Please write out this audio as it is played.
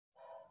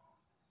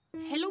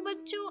Hello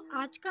बच्चों,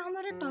 आज का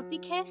हमारा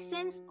टॉपिक है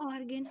सेंस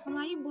ऑर्गन।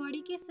 हमारी बॉडी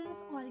के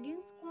सेंस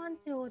ऑर्गन्स कौन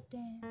से होते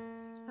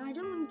हैं, आज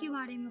हम उनके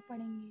बारे में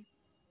पढ़ेंगे।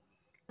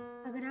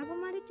 अगर आप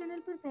हमारे चैनल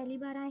पर पहली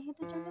बार आए हैं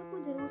तो चैनल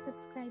को जरूर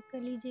सब्सक्राइब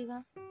कर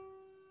लीजिएगा।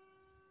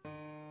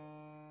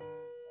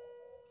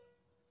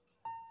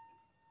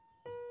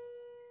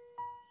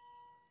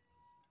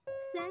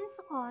 Sense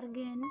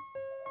organ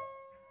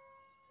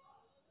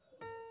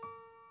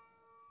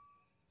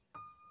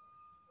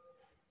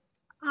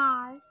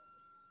are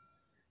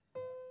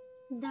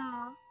the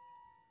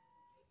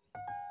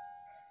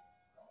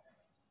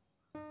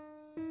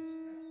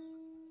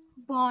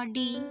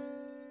body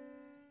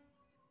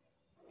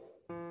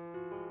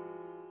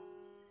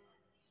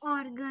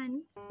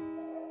organs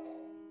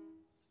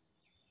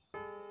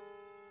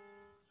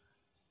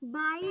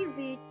by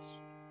which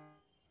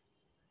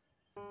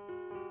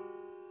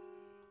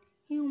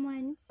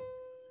humans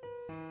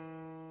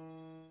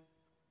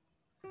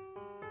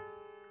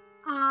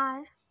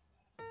are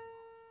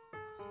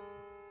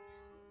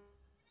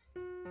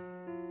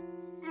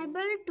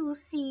able to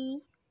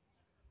see,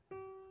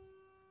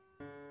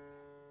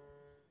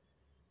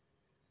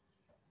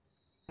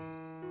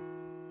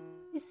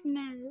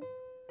 smell,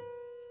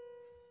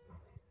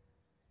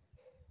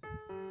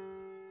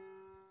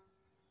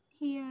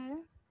 hear,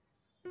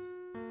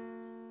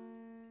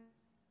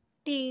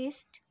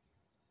 taste,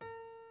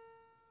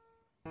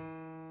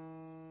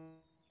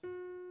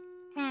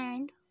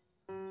 and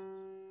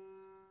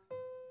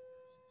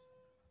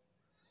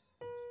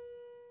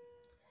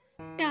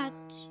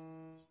touch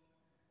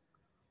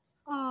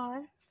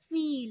or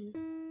feel.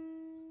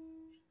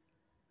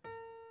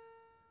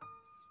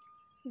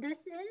 The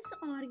sense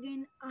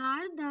organ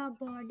are the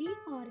body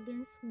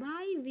organs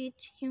by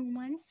which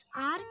humans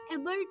are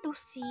able to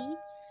see,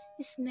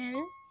 smell,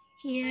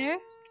 hear,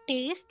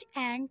 taste,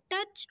 and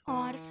touch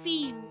or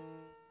feel.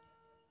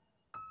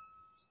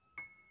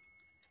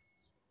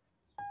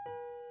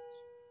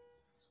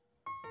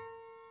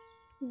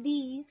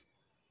 These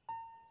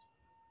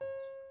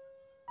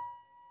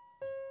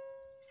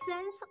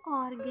sense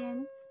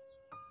organs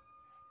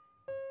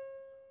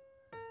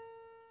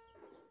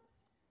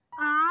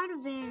are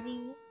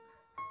very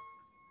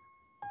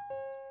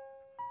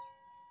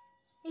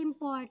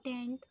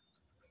important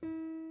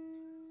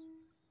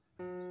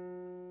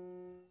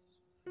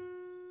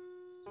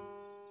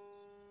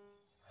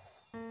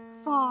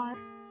for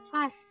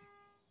us.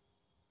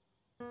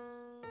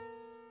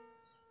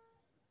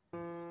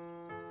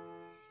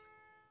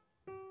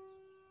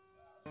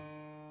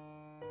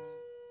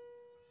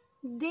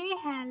 They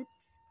help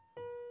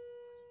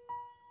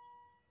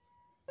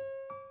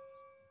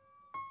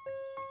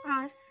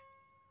us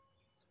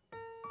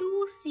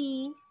to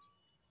see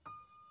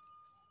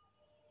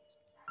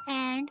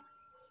and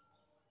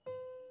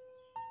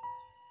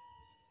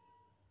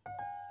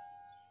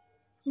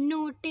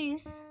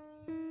notice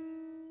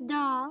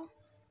the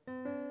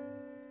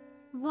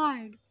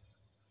world.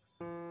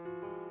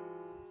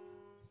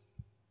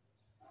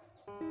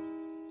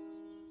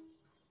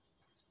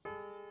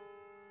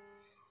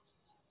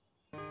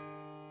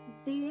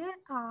 There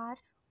are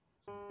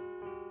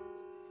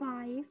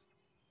 5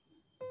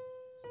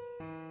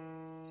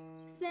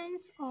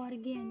 sense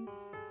organs.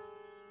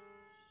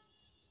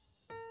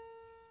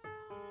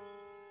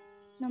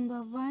 Number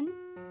 1,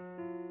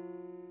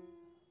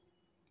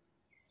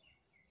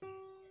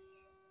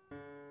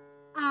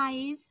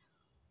 eyes.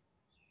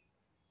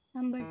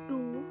 Number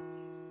 2,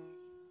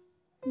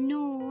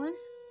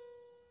 nose.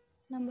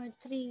 Number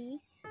 3,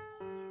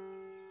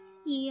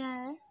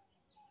 ear.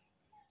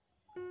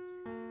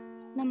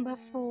 Number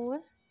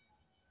 4,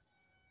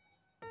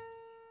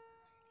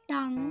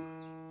 tongue.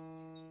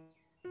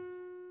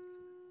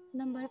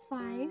 Number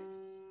 5,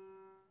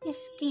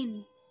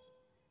 skin.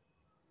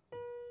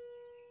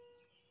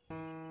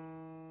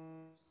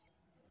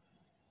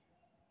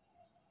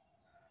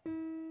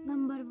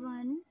 Number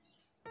 1,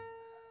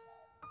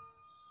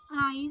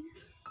 eyes.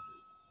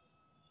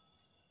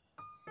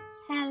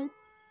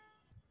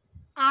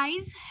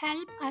 Eyes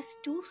help us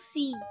to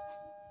see.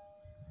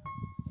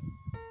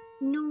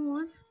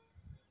 Nose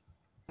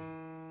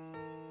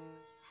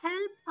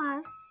help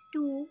us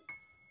to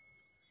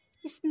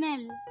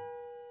smell.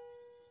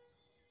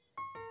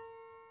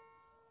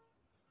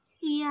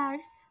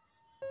 Ears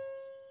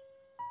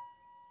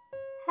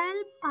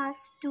help us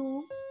to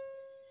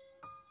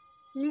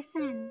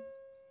listen.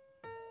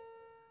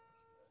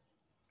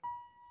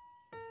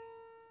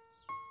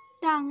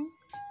 Tongue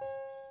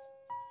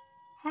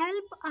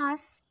help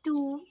us to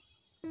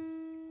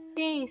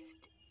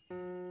taste.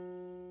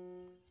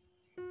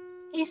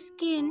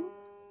 Skin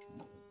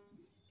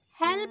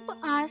help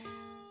us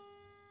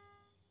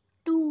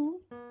to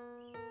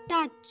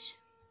touch.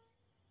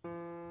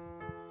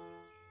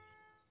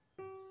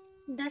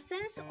 The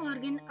sense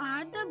organ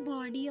are the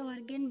body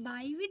organ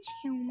by which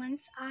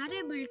humans are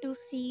able to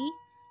see,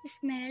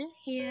 smell,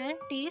 hear,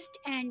 taste,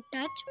 and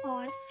touch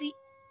or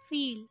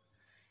feel.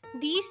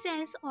 These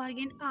sense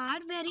organs are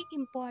very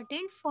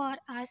important for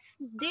us.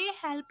 They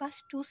help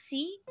us to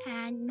see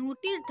and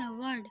notice the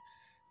world.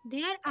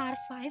 There are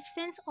five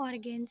sense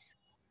organs: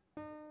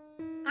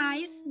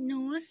 eyes,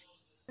 nose,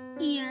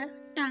 ear,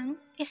 tongue,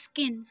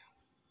 skin.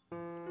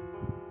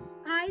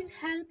 Eyes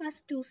help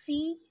us to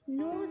see,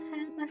 nose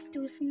help us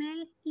to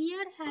smell,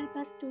 ear help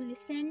us to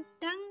listen,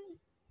 tongue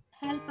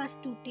help us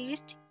to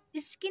taste,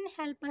 skin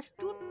help us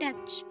to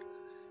touch.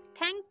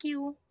 Thank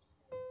you.